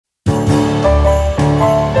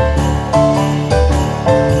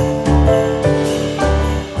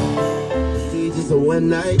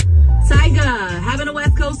night. Tyga having a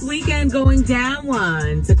West Coast weekend, going down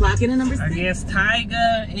one to clock in at number 6. I guess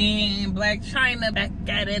Tyga and Black China back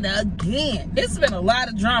at it again. It's been a lot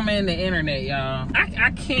of drama in the internet, y'all. I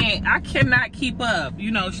cannot keep up.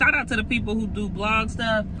 You know, shout out to the people who do blog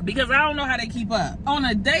stuff, because I don't know how they keep up. On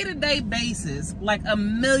a day-to-day basis, like a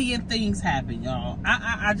million things happen, y'all.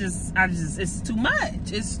 I just, it's too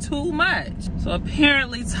much. It's too much. So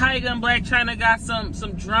apparently Tyga and Black China got some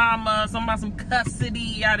drama, something about some custody,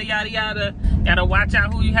 yada, yada, yada. Gotta watch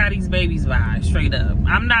out who you have these babies by, straight up.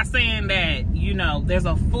 I'm not saying that, you know, there's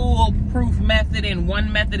a foolproof method and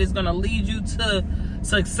one method is gonna lead you to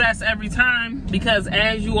success every time, because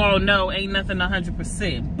as you all know, ain't nothing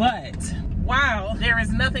 100%. But while there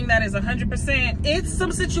is nothing that is 100%, it's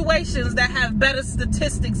some situations that have better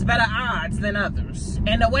statistics, better odds than others.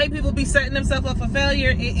 And the way people be setting themselves up for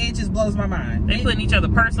failure, it just blows my mind. They putting each other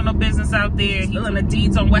personal business out there, spilling the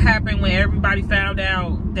deeds on what happened when everybody found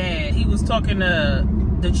out that he was talking to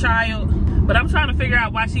the child. But I'm trying to figure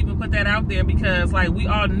out why she even put that out there, because like we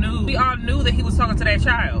all knew that he was talking to that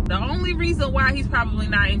child. The only reason why he's probably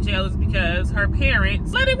not in jail is because her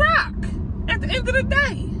parents let it rock. At the end of the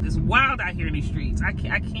day, it's wild out here in these streets. I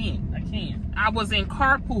can't. I was in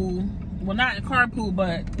carpool, well, not in carpool,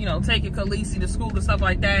 but you know, taking Khaleesi to school and stuff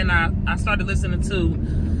like that, and I started listening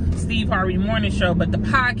to Steve Harvey Morning Show, but the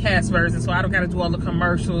podcast version, so I don't gotta do all the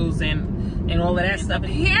commercials and all of that stuff.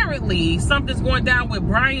 Apparently something's going down with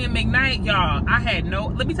Brian McKnight, y'all.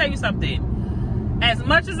 Let me tell you something. As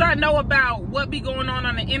much as I know about what be going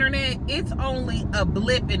on the internet, it's only a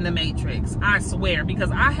blip in the matrix, I swear,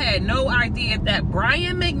 because I had no idea that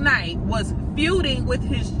Brian McKnight was feuding with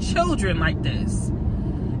his children like this.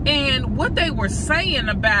 And what they were saying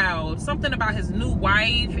about something about his new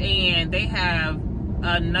wife, and they have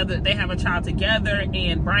a child together,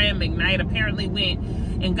 and Brian McKnight apparently went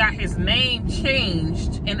and got his name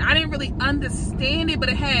changed, and I didn't really understand it, but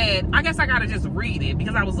I guess I gotta just read it,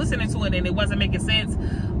 because I was listening to it and it wasn't making sense.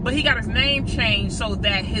 But he got his name changed so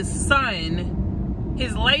that his son,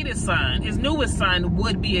 his latest son, his newest son,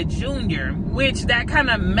 would be a junior, which that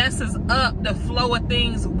kind of messes up the flow of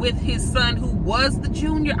things with his son who was the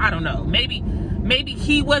junior. I don't know, maybe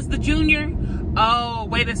he was the junior. Oh,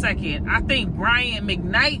 wait a second, I think Brian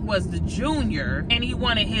McKnight was the junior and he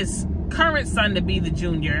wanted his current son to be the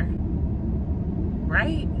junior,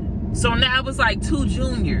 right? So now it was like 2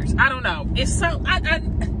 juniors. I don't know. It's so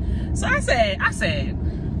so I said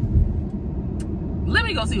let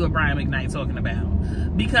me go see what Brian McKnight's talking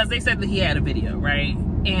about, because they said that he had a video, right?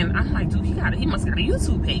 And I'm like, dude, he must got a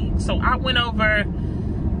YouTube page. So I went over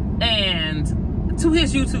and to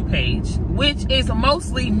his YouTube page, which is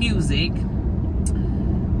mostly music,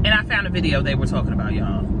 and I found a video they were talking about,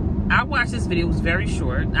 y'all. I watched this video. It was very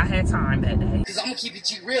short. I had time that day. Cause I'm gonna keep it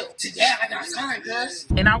G real. Today I got time, cuz.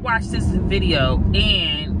 And I watched this video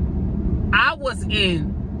and I was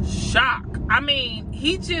in shock. I mean,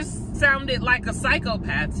 he just sounded like a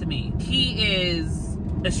psychopath to me. He is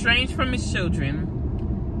estranged from his children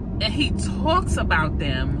and he talks about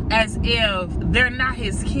them as if they're not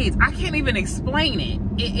his kids. I can't even explain it.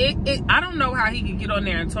 I don't know how he could get on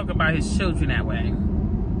there and talk about his children that way.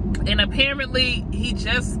 And apparently he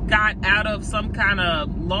just got out of some kind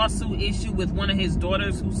of lawsuit issue with one of his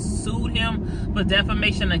daughters who sued him for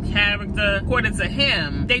defamation of character. According to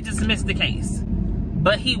him, they dismissed the case,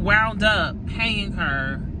 but he wound up paying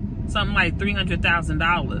her something like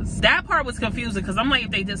 $300,000. That part was confusing, because I'm like,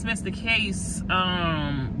 if they dismissed the case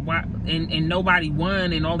why, and nobody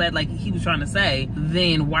won and all that, like he was trying to say,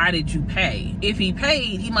 then why did you pay? If he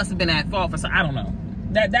paid, he must have been at fault for something. I don't know.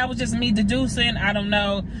 That was just me deducing. I don't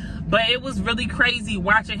know. But it was really crazy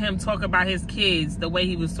watching him talk about his kids the way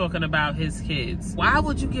he was talking about his kids. Why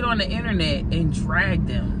would you get on the internet and drag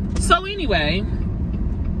them? So anyway,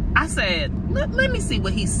 I said, let me see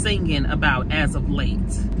what he's singing about as of late,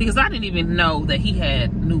 because I didn't even know that he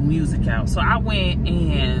had new music out. So I went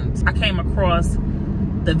and I came across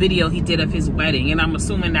the video he did of his wedding, and I'm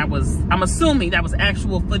assuming that was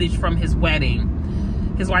actual footage from his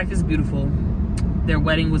wedding. His wife is beautiful. Their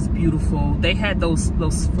wedding was beautiful. They had those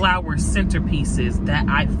flower centerpieces that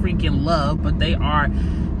I freaking love, but they are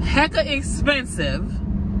hecka expensive.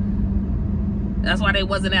 That's why they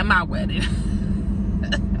wasn't at my wedding.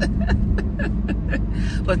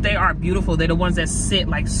 But they are beautiful. They're the ones that sit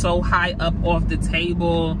like so high up off the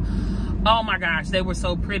table. Oh my gosh, they were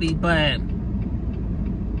so pretty. But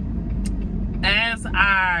as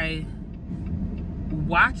I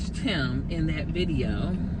watched him in that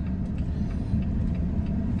video,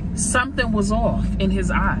 something was off in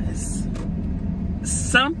his eyes.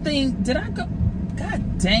 Something,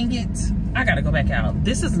 God dang it. I gotta go back out.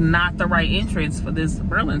 This is not the right entrance for this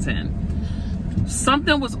Burlington.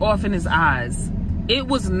 Something was off in his eyes. It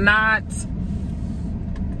was not,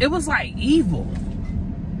 it was like evil.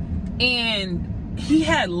 And he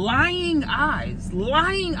had lying eyes,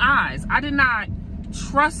 lying eyes. I did not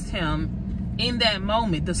trust him in that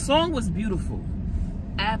moment. The song was beautiful,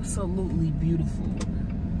 absolutely beautiful.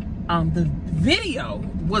 The video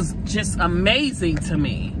was just amazing to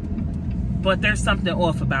me, but there's something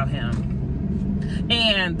off about him.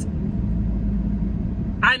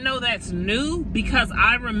 And I know that's new because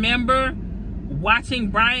I remember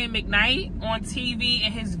watching Brian McKnight on TV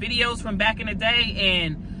and his videos from back in the day,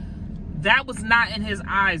 and that was not in his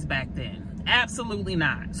eyes back then. Absolutely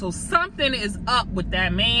not. So something is up with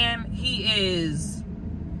that man. He is,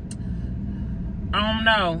 I don't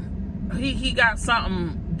know. He got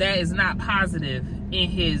something that is not positive in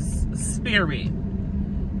his spirit.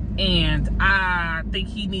 And I think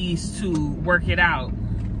he needs to work it out.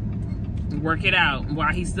 Work it out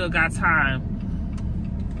while he still got time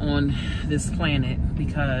on this planet,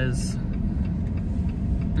 because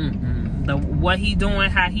what he doing,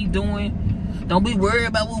 how he doing, don't be worried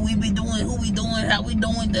about what we be doing, who we doing, how we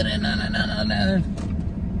doing,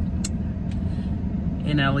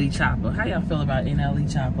 NLE Chopper. How y'all feel about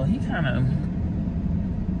NLE Chopper? He kind of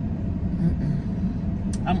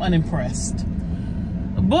I'm unimpressed.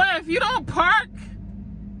 Boy, if you don't park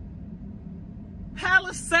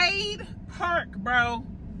Palisade Park, bro,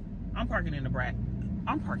 I'm parking in the back.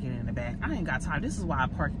 I'm parking in the back. I ain't got time. This is why I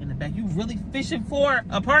park in the back. You really fishing for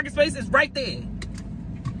a parking space? It's right there.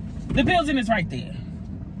 The building is right there.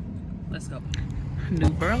 Let's go. New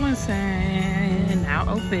Burlington,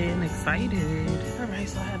 now open, excited. All right,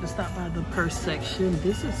 so I had to stop by the purse section.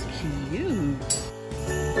 This is cute.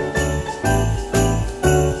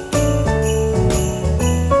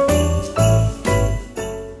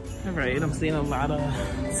 All right, I'm seeing a lot of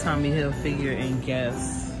Tommy Hilfiger and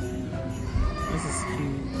Guess. This is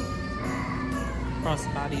cute.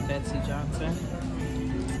 Crossbody Betsy Johnson.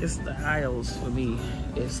 It's the aisles for me.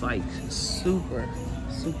 It's like super,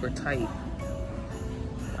 super tight.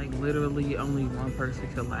 Like literally only one person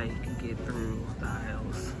could like get through the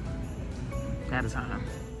aisles at a time.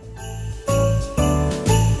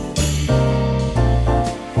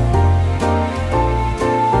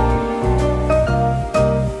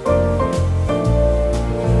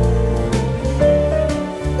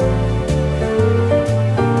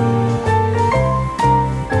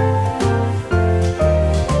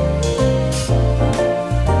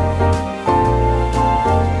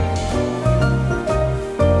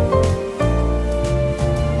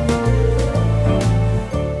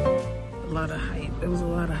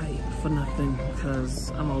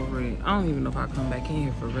 I don't even know if I'll come back in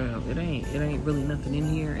here for real. It ain't really nothing in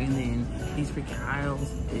here, and then these freaking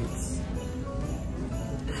aisles, it's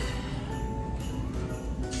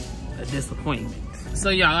a disappointment. So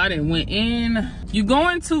y'all, I done went in. You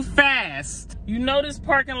going too fast. You know this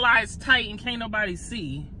parking lot's tight and can't nobody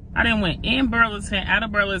see. I done went in Burlington, out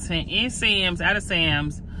of Burlington, in Sam's, out of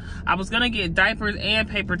Sam's. I was gonna get diapers and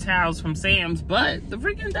paper towels from Sam's, but the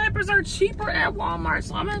freaking diapers are cheaper at Walmart,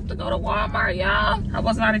 so I'm gonna have to go to Walmart, y'all. I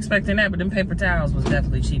was not expecting that, but them paper towels was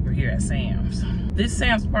definitely cheaper here at Sam's. This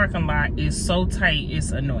Sam's parking lot is so tight,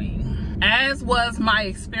 it's annoying. As was my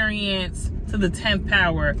experience to the 10th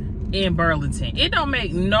Power in Burlington. It don't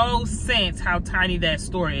make no sense how tiny that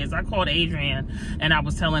store is. I called Adrian and I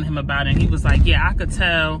was telling him about it, and he was like, yeah, I could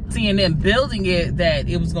tell seeing them building it that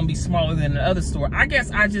it was gonna be smaller than the other store. I guess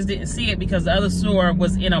I just didn't see it because the other store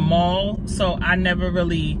was in a mall, so I never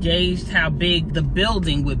really gauged how big the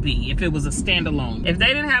building would be if it was a standalone. If they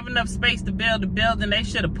didn't have enough space to build the building, they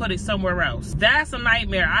should have put it somewhere else. That's a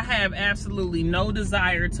nightmare. I have absolutely no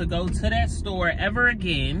desire to go to that store ever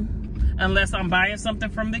again, unless I'm buying something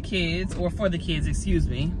from the kids, or for the kids, excuse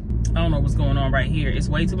me. I don't know what's going on right here. It's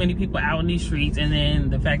way too many people out in these streets, and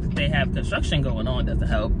then the fact that they have construction going on doesn't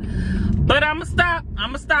help. But I'ma stop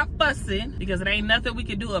fussing, because it ain't nothing we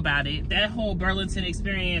can do about it. That whole Burlington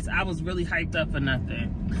experience, I was really hyped up for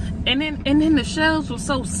nothing. And then the shelves were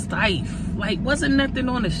so stiff. Like, wasn't nothing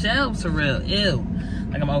on the shelves for real. Ew.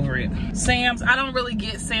 Like, I'm over it. Sam's, I don't really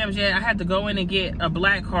get Sam's yet. I had to go in and get a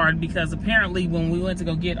black card because apparently when we went to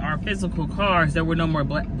go get our physical cards, there were no more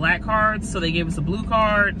black cards, so they gave us a blue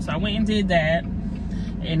card. So I went and did that.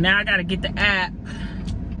 And now I gotta get the app,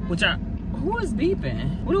 which who is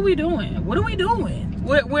beeping? What are we doing? What are we doing?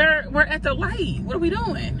 We're at the light. What are we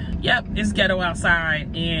doing? Yep, it's ghetto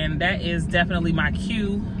outside, and that is definitely my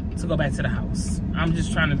cue to go back to the house. I'm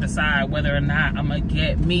just trying to decide whether or not I'm gonna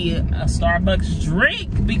get me a Starbucks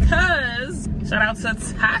drink, because shout out to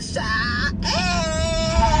Tasha.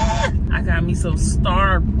 I got me some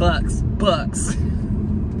Starbucks bucks.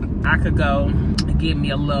 I could go and get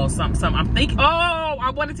me a little something. I'm thinking, oh,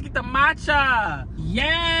 I wanted to get the matcha.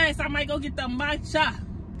 Yes, I might go get the matcha.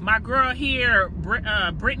 My girl here,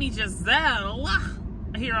 Brittany Giselle,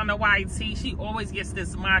 here on the YT, she always gets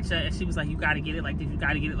this matcha, and she was like, you gotta get it like this, you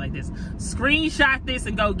gotta get it like this. Screenshot this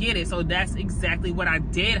and go get it. So that's exactly what I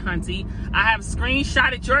did, hunty. I have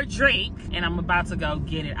screenshotted your drink, and I'm about to go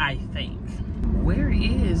get it, I think. Where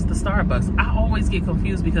is the Starbucks? I always get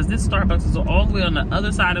confused because this Starbucks is all the way on the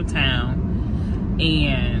other side of town,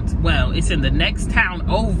 and well, it's in the next town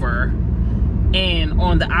over and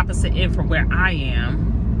on the opposite end from where I am.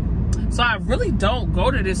 So I really don't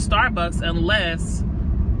go to this Starbucks unless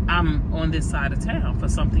I'm on this side of town for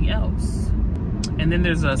something else. And then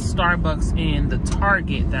there's a Starbucks in the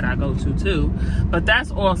Target that I go to too, but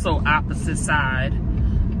that's also opposite side,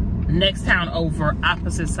 next town over,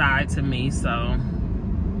 opposite side to me. So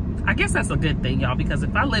I guess that's a good thing, y'all, because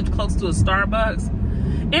if I lived close to a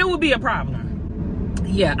Starbucks, it would be a problem.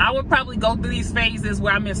 Yeah, I would probably go through these phases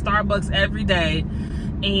where I'm in Starbucks every day,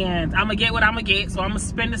 and I'm gonna get what I'm gonna get. So I'm gonna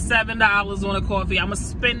spend the $7 on a coffee. I'm gonna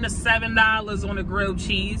spend the $7 on a grilled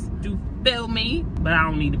cheese. Do feel me? But I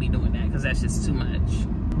don't need to be doing that because that's just too much.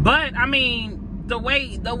 But I mean, the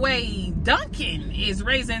way Dunkin' is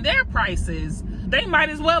raising their prices, they might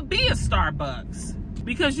as well be a Starbucks,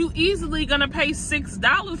 because you easily gonna pay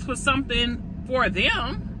 $6 for something for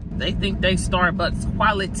them. They think they Starbucks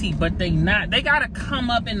quality, but they not. They gotta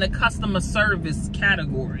come up in the customer service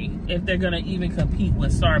category if they're gonna even compete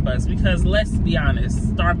with Starbucks, because let's be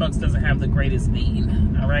honest, Starbucks doesn't have the greatest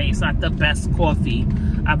bean, all right? It's not the best coffee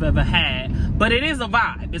I've ever had, but it is a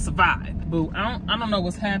vibe. It's a vibe. Boo, I don't know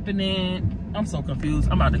what's happening. I'm so confused.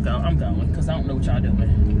 I'm about to go. I'm going because I don't know what y'all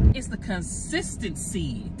doing. It's the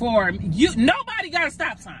consistency for you. Nobody got a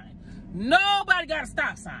stop sign. Nobody got a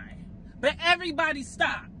stop sign, but everybody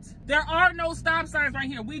stopped. There are no stop signs right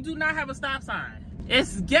here. We do not have a stop sign.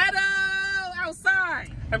 It's ghetto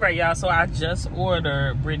outside. All right, y'all. So I just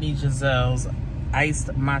ordered Brittany Giselle's iced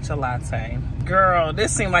matcha latte. Girl,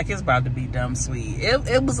 this seemed like it's about to be dumb sweet.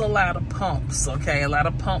 It was a lot of pumps, okay? A lot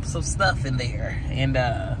of pumps of stuff in there. And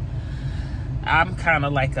I'm kind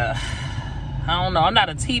of like I don't know, I'm not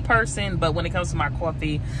a tea person, but when it comes to my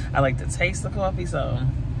coffee, I like to taste the coffee, so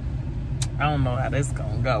I don't know how this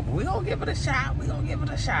gonna go, but we gonna give it a shot. We gonna give it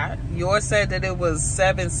a shot. Yours said that it was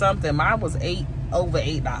 7 something. Mine was over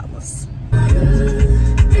 $8.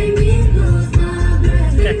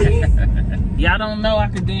 Y'all don't know I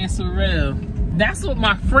can dance for real. That's what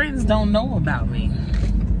my friends don't know about me.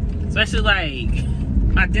 Especially like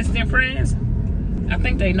my distant friends. I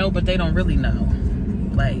think they know, but they don't really know.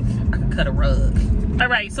 Like, I can cut a rug. All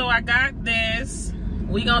right, so I got this.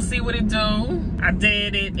 We gonna see what it do. I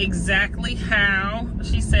did it exactly how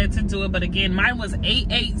she said to do it, but again, mine was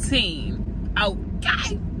 $8.18.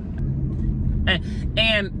 Okay.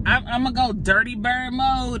 And I'm gonna go dirty bird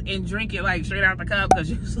mode and drink it like straight out the cup, because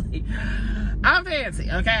usually I'm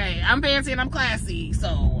fancy, okay? I'm fancy and I'm classy,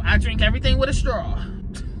 so I drink everything with a straw.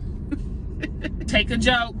 Take a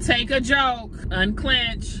joke,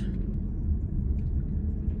 unclench.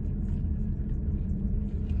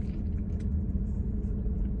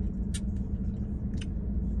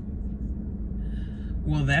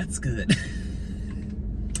 Well, that's good.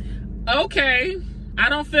 Okay, I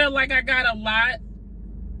don't feel like I got a lot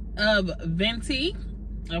of venti,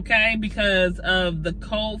 okay, because of the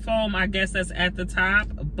cold foam, I guess that's at the top,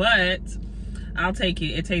 but I'll take it.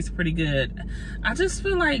 It tastes pretty good. I just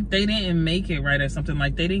feel like they didn't make it right or something.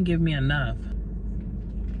 Like, they didn't give me enough.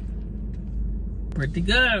 Pretty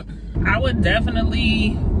good. I would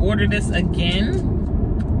definitely order this again.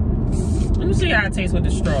 Let me see how it tastes with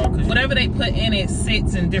the straw, because whatever they put in it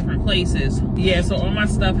sits in different places. Yeah, so all my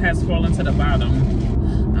stuff has fallen to the bottom.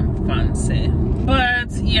 I'm fancy. But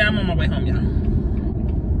yeah, I'm on my way home, y'all.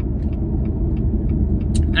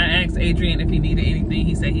 I asked Adrian if he needed anything.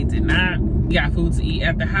 He said he did not. We got food to eat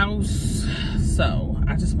at the house. So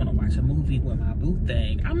I just want to watch a movie with my boo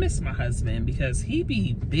thing. I miss my husband because he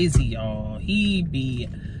be busy, y'all. He be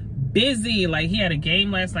busy. Like, he had a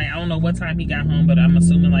game last night. I don't know what time he got home, but I'm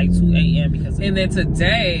assuming like 2 a.m. and then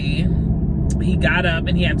today he got up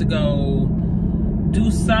and he had to go do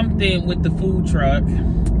something with the food truck,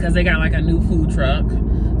 because they got like a new food truck.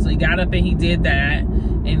 So he got up and he did that.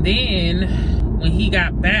 And then when he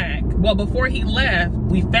got back, well, before he left,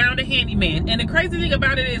 we found a handyman. And the crazy thing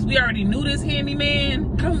about it is we already knew this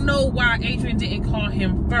handyman. I don't know why Adrian didn't call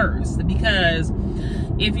him first, because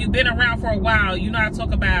if you've been around for a while, you know I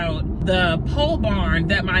talk about the pole barn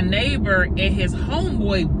that my neighbor and his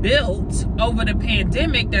homeboy built over the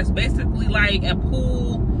pandemic. That's basically like a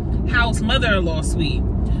pool house mother-in-law suite.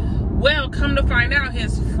 Well, come to find out,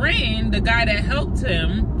 his friend, the guy that helped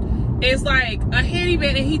him, is like a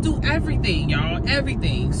handyman, and he do everything, y'all,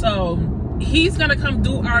 everything. So he's gonna come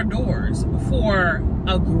do our doors for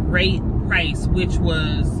a great price, which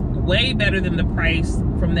was way better than the price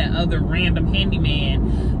from that other random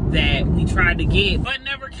handyman that we tried to get, but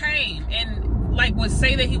never came. And like would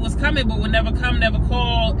say that he was coming, but would never come, never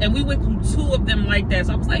call. And we went through 2 of them like that.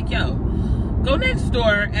 So I was like, yo, go next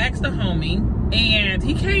door, ask the homie. And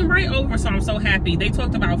he came right over, so I'm so happy. They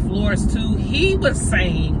talked about floors too. He was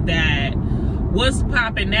saying that what's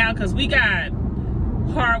popping now, because we got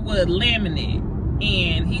hardwood laminate,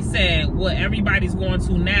 and he said what everybody's going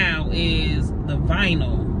to now is the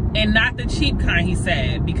vinyl, and not the cheap kind, he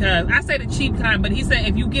said. Because I say the cheap kind, but he said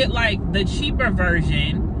if you get like the cheaper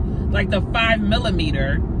version, like the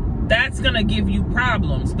 5mm, that's gonna give you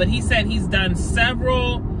problems. But he said he's done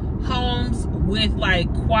several homes with like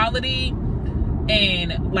quality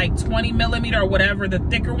and like 20mm or whatever, the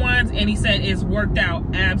thicker ones, and he said it's worked out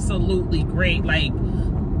absolutely great. Like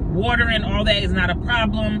water and all that is not a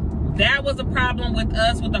problem. That was a problem with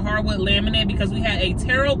us with the hardwood laminate, because we had a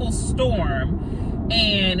terrible storm,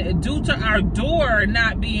 and due to our door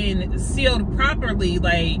not being sealed properly,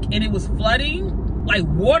 like, and it was flooding, like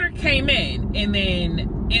water came in, and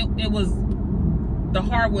then it was the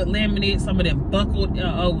hardwood laminate, some of them buckled.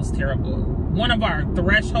 Oh, it was terrible. One of our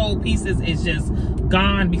threshold pieces is just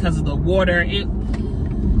gone because of the water.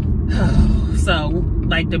 So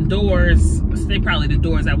like them doors, they probably the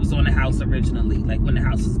doors that was on the house originally, like when the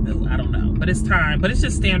house was built. I don't know, but it's time. But it's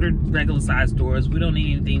just standard regular size doors. We don't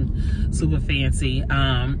need anything super fancy.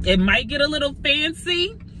 It might get a little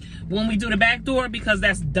fancy when we do the back door, because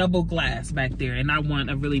that's double glass back there, and I want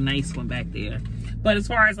a really nice one back there. But as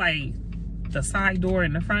far as like the side door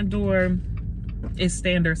and the front door, it's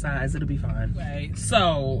standard size. It'll be fine. Okay,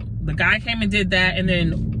 so the guy came and did that, and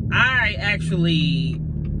then I actually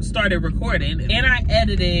started recording, and I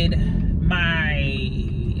edited my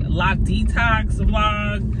lock detox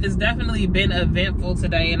vlog. It's definitely been eventful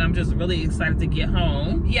today, and I'm just really excited to get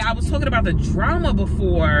home. Yeah, I was talking about the drama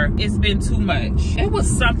before. It's been too much. It was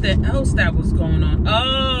something else that was going on.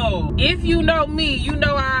 Oh, if you know me, you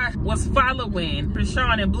know I was following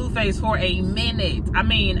Krishan and Blueface for a minute. I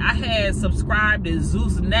mean, I had subscribed to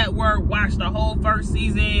Zeus Network, watched the whole first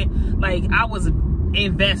season. Like, I was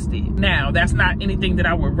invested. Now, that's not anything that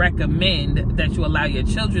I would recommend that you allow your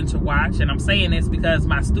children to watch, and I'm saying this because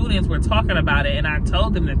my students were talking about it, and I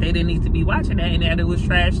told them that they didn't need to be watching that, and that it was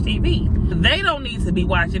trash TV. They don't need to be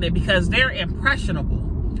watching it because they're impressionable,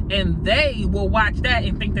 and they will watch that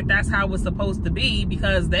and think that that's how it's supposed to be,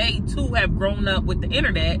 because they too have grown up with the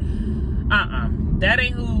internet. That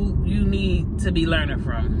ain't who you need to be learning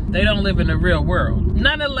from. They don't live in the real world.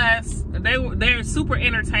 Nonetheless, they're super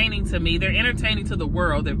entertaining to me. They're entertaining to the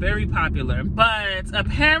world. They're very popular. But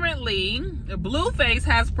apparently, Blueface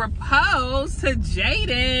has proposed to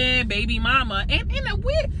Jaden, baby mama. And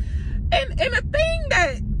the thing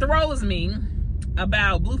that throws me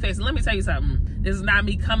about Blueface, and let me tell you something. This is not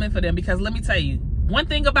me coming for them, because let me tell you, one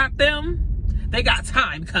thing about them, they got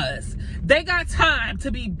time, cuz. They got time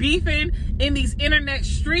to be beefing in these internet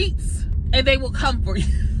streets, and they will come for you.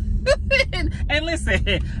 and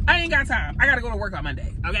listen, I ain't got time. I gotta go to work on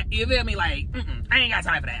Monday, okay? You feel me? Like, I ain't got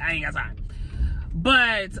time for that. I ain't got time.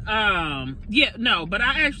 But, yeah, no, but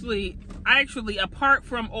I actually, apart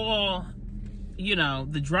from all, you know,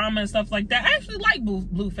 the drama and stuff like that, I actually like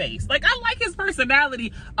Blueface. Like, I like his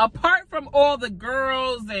personality, apart from all the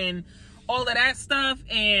girls and all of that stuff.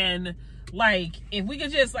 And like, if we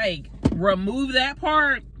could just like remove that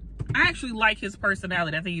part, I actually like his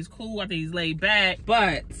personality. I think he's cool. I think he's laid back.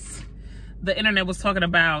 But the internet was talking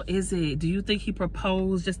about, do you think he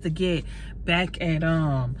proposed just to get back at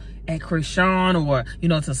Krishan, or, you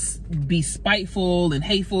know, to be spiteful and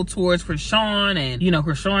hateful towards Krishan? And, you know,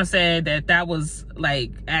 Krishan said that was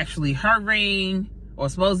like actually her ring, or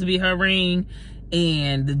supposed to be her ring.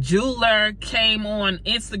 And the jeweler came on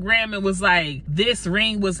Instagram and was like, this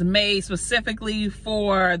ring was made specifically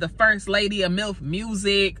for the first lady of MILF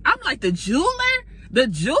music. I'm like, the jeweler? The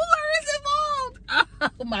jeweler is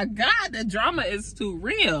involved? Oh my God, the drama is too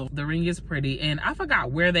real. The ring is pretty, and I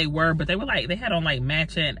forgot where they were, but they were like, they had on like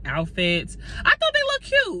matching outfits. I thought they looked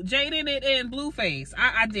cute, Jaden and Blueface.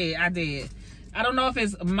 I did. I don't know if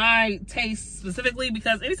it's my taste specifically,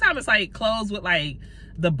 because anytime it's like clothes with like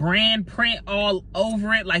the brand print all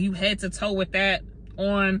over it, like you head to toe with that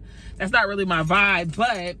on, that's not really my vibe.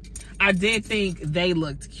 But I did think they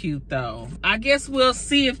looked cute though. I guess we'll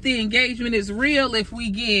see if the engagement is real if we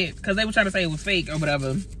get, because they were trying to say it was fake or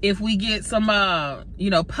whatever. If we get some, you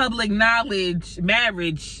know, public knowledge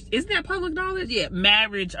marriage, isn't that public knowledge? Yeah,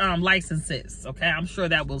 marriage licenses. Okay, I'm sure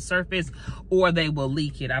that will surface or they will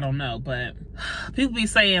leak it. I don't know, but people be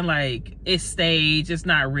saying like it's staged, it's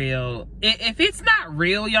not real. If it's not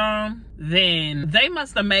real, y'all, then they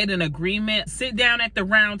must have made an agreement. Sit down at the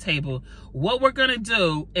round table. What we're gonna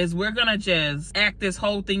do is we're gonna just act this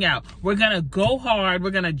whole thing out. We're gonna go hard.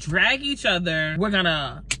 We're gonna drag each other. We're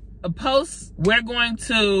gonna post. We're going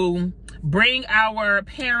to bring our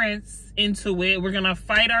parents into it. We're gonna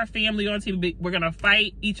fight our family on TV. We're gonna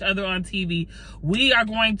fight each other on TV. We are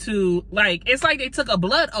going to, like, it's like they took a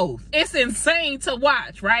blood oath. It's insane to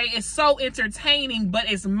watch, right? It's so entertaining, but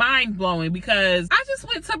it's mind-blowing because I just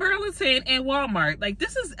went to Burlington and Walmart. Like,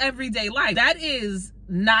 this is everyday life. That is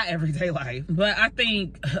not everyday life, but I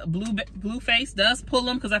think Blueface does pull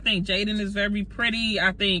them because I think Jaden is very pretty.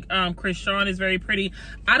 I think Krishan is very pretty.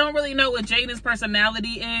 I don't really know what Jaden's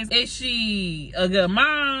personality is. Is she a good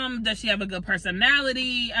mom? Does she have a good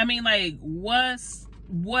personality? I mean, like,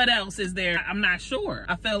 what else is there? I'm not sure.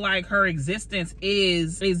 I feel like her existence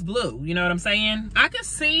is blue. You know what I'm saying? I can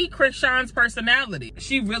see Krishan's personality.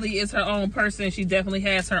 She really is her own person. She definitely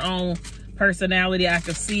has her own personality. I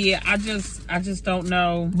can see it. I just don't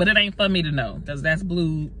know, but it ain't for me to know because that's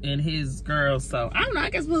Blue and his girls. So I don't know. I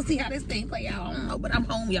guess we'll see how this thing play out. I don't know, but I'm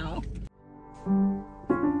home, y'all.